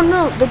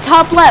 The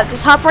top left, the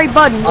top right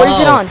button. What is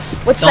it on?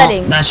 What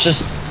setting? That's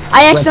just...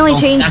 I accidentally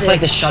changed it. That's like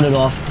to shut it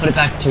off. Put it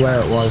back to where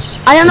it was.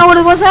 I don't know what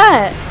it was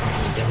at.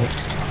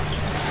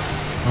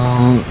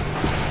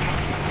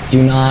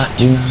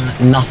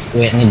 Nothing.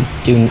 Wait, I need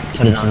to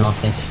put it on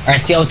nothing.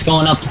 Alright, see how it's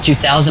going up to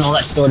 2,000? All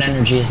that stored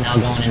energy is now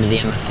going into the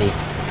MFE.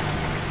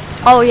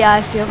 Oh, yeah,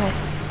 I see, okay.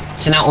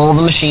 So now all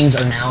the machines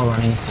are now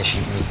running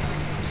efficiently.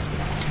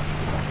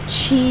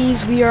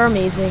 Jeez, we are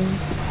amazing.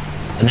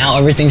 So now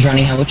everything's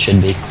running how it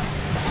should be.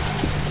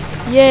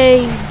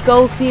 Yay,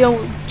 go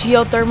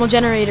geothermal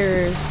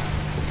generators.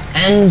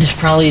 And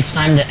probably it's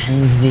time to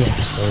end the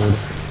episode.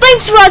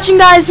 Thanks for watching,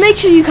 guys. Make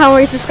sure you comment,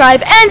 rate,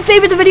 subscribe, and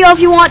favorite the video if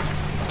you want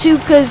to,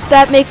 because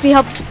that makes me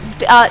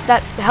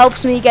that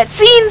helps me get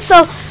seen.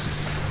 So,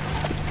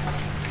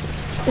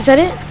 is that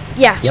it?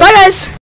 Yeah. Yep. Bye, guys.